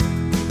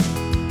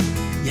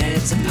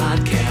It's a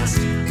podcast.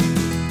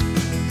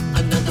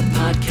 Another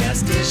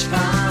podcast,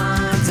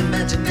 Ishvan's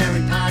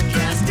imaginary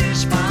podcast,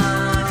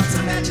 Ishvan's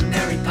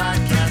imaginary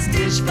podcast,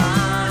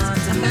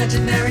 Ishvan's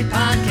imaginary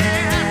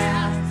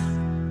podcast.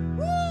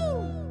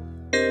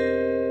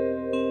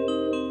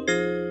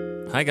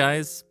 Woo! Hi,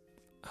 guys.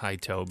 Hi,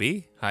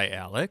 Toby. Hi,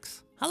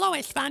 Alex. Hello,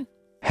 Ishvan.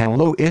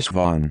 Hello,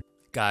 Ishvan.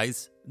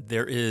 Guys,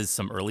 there is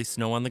some early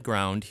snow on the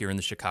ground here in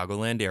the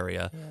Chicagoland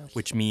area,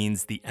 which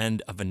means the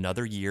end of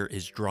another year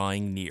is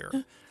drawing near.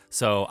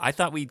 So I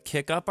thought we'd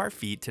kick up our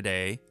feet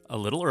today a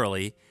little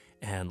early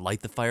and light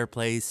the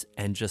fireplace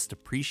and just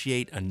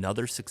appreciate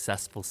another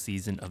successful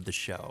season of the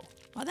show.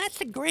 Well,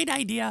 that's a great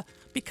idea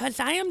because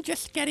I am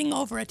just getting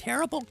over a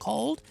terrible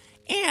cold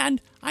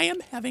and I am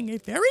having a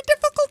very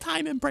difficult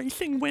time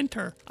embracing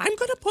winter. I'm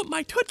going to put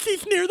my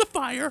Tootsies near the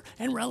fire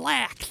and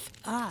relax.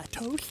 Ah,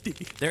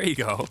 toasty. There you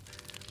go.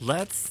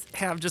 Let's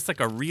have just like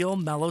a real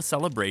mellow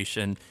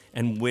celebration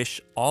and wish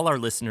all our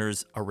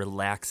listeners a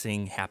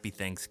relaxing, happy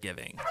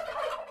Thanksgiving.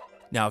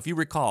 Now, if you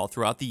recall,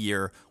 throughout the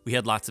year, we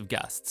had lots of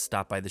guests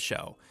stop by the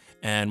show.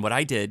 And what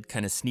I did,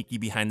 kind of sneaky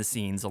behind the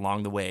scenes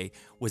along the way,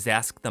 was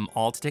ask them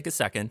all to take a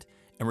second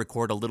and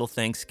record a little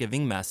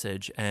Thanksgiving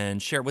message and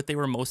share what they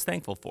were most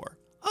thankful for.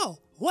 Oh,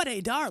 what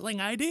a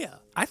darling idea.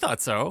 I thought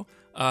so.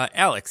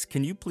 Alex,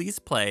 can you please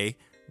play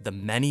the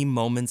many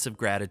moments of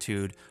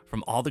gratitude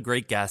from all the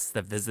great guests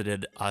that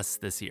visited us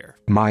this year?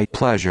 My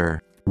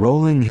pleasure.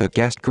 Rolling the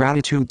guest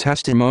gratitude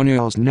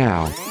testimonials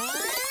now.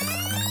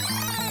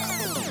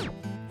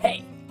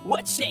 Hey,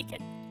 what's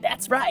shaking?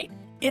 That's right,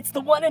 it's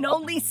the one and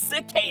only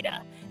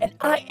Cicada, and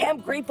I am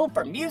grateful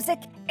for music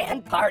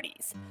and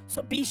parties.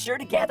 So be sure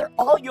to gather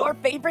all your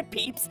favorite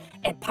peeps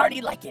and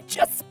party like you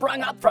just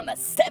sprung up from a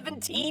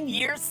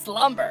 17-year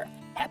slumber.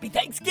 Happy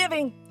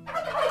Thanksgiving!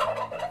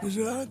 Is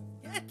it on?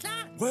 It's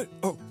on. What?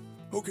 Oh,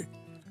 okay.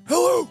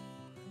 Hello,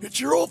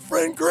 it's your old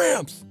friend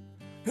Gramps,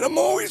 and I'm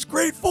always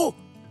grateful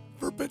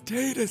for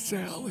potato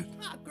salad.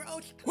 Ah,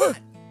 gross. What?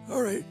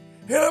 All right,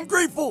 and I'm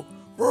grateful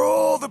for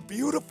all the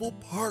beautiful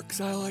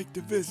parks I like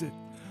to visit.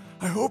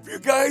 I hope you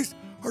guys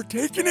are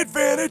taking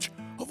advantage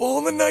of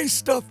all the nice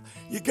stuff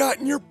you got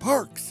in your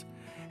parks,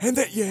 and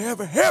that you have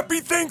a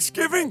happy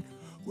Thanksgiving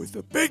with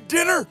a big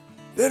dinner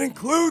that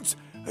includes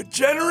a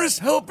generous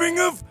helping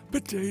of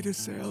potato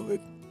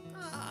salad.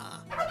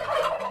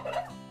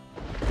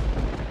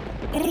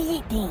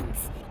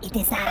 Greetings, it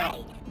is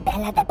I,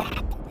 Bella the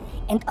Bat.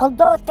 And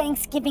although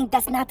Thanksgiving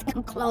does not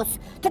come close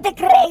to the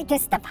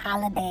greatest of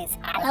holidays,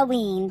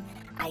 Halloween,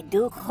 I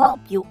do hope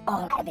you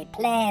all have a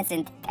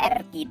pleasant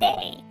Turkey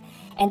Day.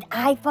 And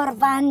I, for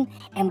one,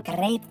 am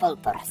grateful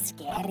for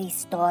scary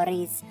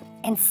stories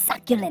and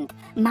succulent,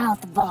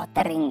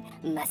 mouth-watering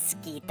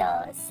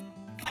mosquitoes.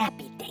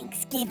 Happy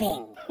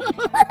Thanksgiving!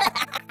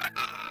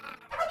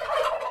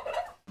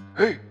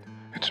 Hey,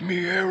 it's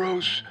me,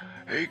 Eros,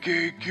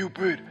 aka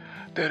Cupid,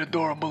 that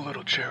adorable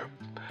little cherub.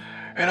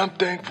 And I'm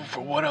thankful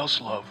for what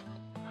else love.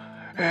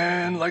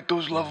 And like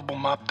those lovable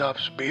mop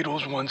tops,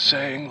 Beatles once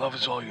sang, love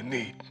is all you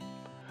need.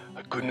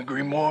 I couldn't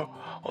agree more,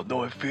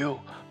 although I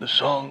feel the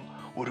song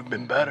would have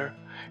been better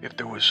if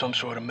there was some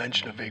sort of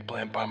mention of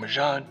eggplant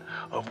parmesan,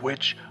 of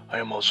which I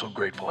am also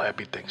grateful.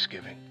 Happy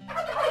Thanksgiving.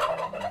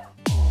 I'm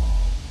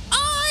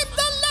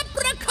the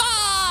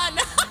leprechaun!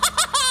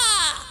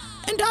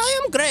 And I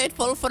am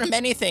grateful for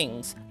many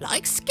things,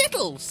 like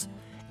Skittles,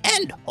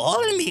 and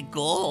all me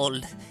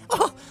gold.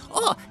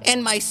 Oh,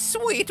 and my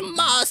sweet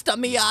Master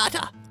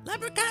Miata.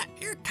 Leprechaun,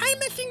 you're kind of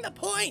missing the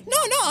point. No,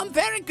 I'm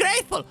very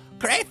grateful.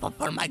 Grateful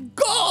for my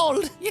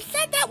gold. You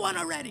said that one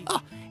already.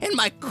 Oh, and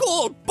my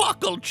cool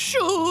buckled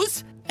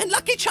shoes. And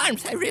Lucky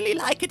Charms, I really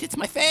like it. It's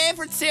my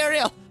favorite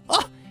cereal.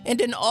 Oh,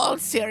 and in all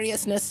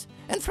seriousness,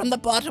 and from the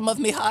bottom of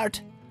me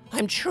heart,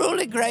 I'm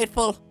truly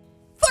grateful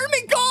for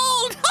me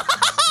gold.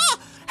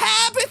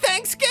 Happy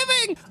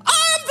Thanksgiving.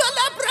 I'm the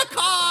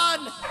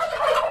leprechaun.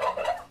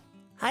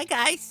 Hi,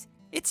 guys.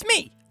 It's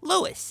me,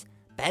 Lewis,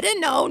 better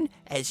known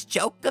as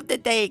Joke of the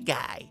Day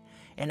Guy.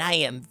 And I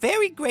am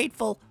very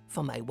grateful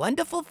for my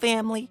wonderful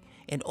family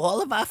and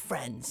all of our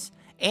friends.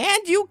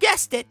 And you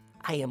guessed it,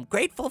 I am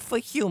grateful for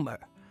humor.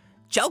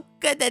 Joke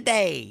of the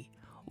day.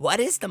 What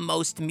is the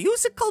most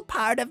musical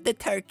part of the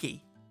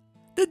turkey?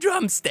 The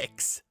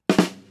drumsticks.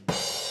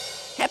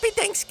 Happy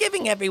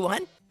Thanksgiving,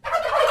 everyone.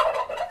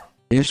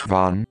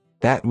 Ishvan,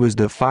 that was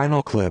the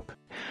final clip.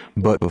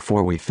 But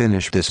before we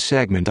finish this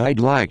segment, I'd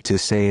like to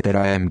say that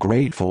I am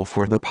grateful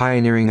for the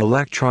pioneering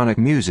electronic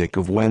music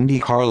of Wendy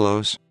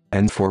Carlos,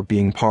 and for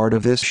being part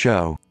of this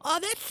show. Oh,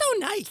 that's so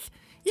nice.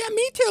 Yeah,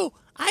 me too.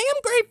 I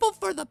am grateful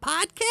for the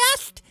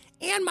podcast,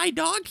 and my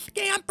dog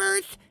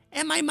Scampers,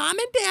 and my mom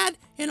and dad,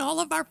 and all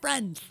of our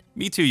friends.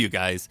 Me too, you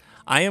guys.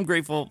 I am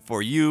grateful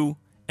for you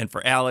and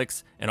for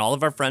Alex and all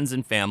of our friends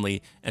and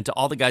family and to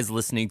all the guys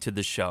listening to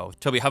the show.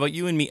 Toby, how about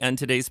you and me end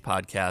today's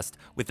podcast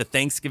with the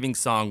Thanksgiving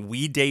song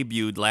we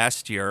debuted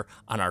last year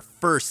on our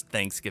first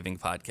Thanksgiving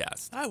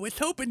podcast? I was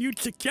hoping you'd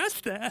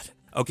suggest that.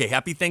 Okay,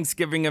 happy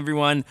Thanksgiving,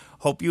 everyone.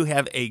 Hope you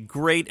have a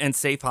great and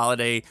safe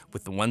holiday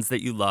with the ones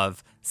that you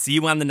love. See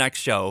you on the next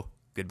show.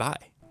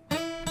 Goodbye.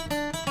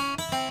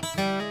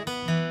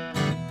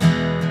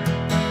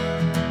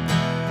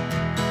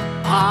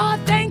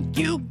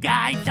 you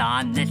guys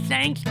on this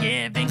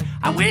Thanksgiving.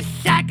 I wish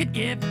I could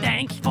give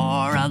thanks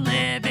for a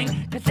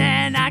living, 'cause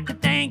then I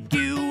could thank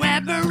you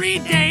every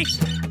day.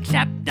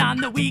 Except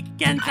on the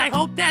weekends, I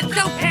hope that's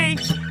okay.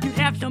 You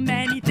have so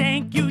many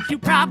thank yous, you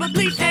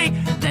probably say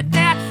that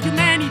that's too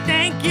many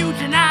thank yous,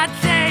 and I'd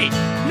say,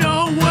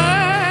 no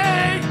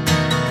way.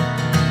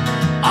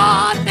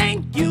 Aw,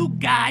 thank you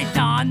guys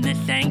on this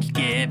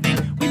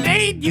Thanksgiving. We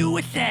made you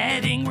a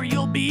setting where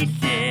you'll be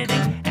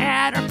sitting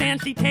at our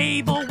fancy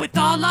table with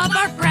all of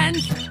our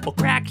friends. We'll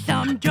crack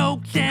some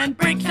jokes and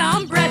break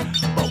some bread,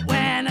 but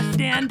when I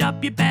stand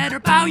up, you better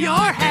bow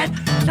your head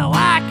so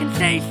I can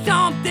say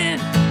something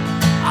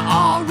I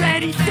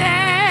already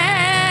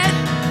said.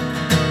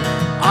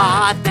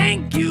 Aw,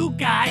 thank you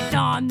guys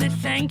on this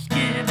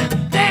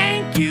Thanksgiving.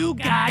 Thank you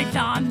guys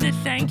on this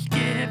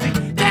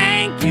Thanksgiving.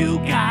 Thank you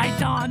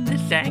guys on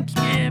this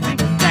Thanksgiving.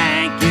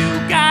 Thank you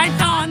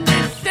guys on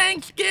this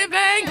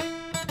Thanksgiving.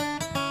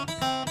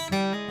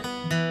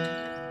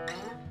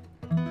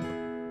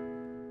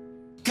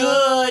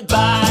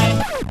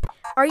 Goodbye.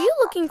 Are you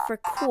looking for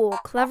cool,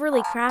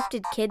 cleverly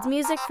crafted kids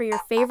music for your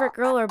favorite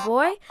girl or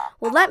boy?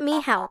 Well, let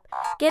me help.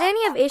 Get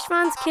any of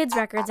Ishvan's kids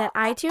records at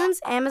iTunes,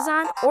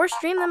 Amazon, or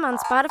stream them on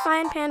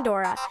Spotify and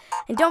Pandora.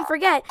 And don't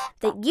forget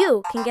that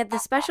you can get the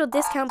special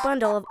discount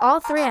bundle of all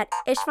three at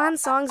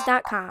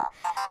ishvansongs.com.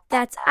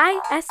 That's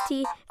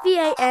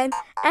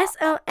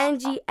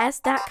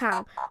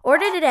ISTVANSONGS.com.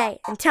 Order today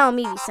and tell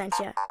me we sent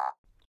you.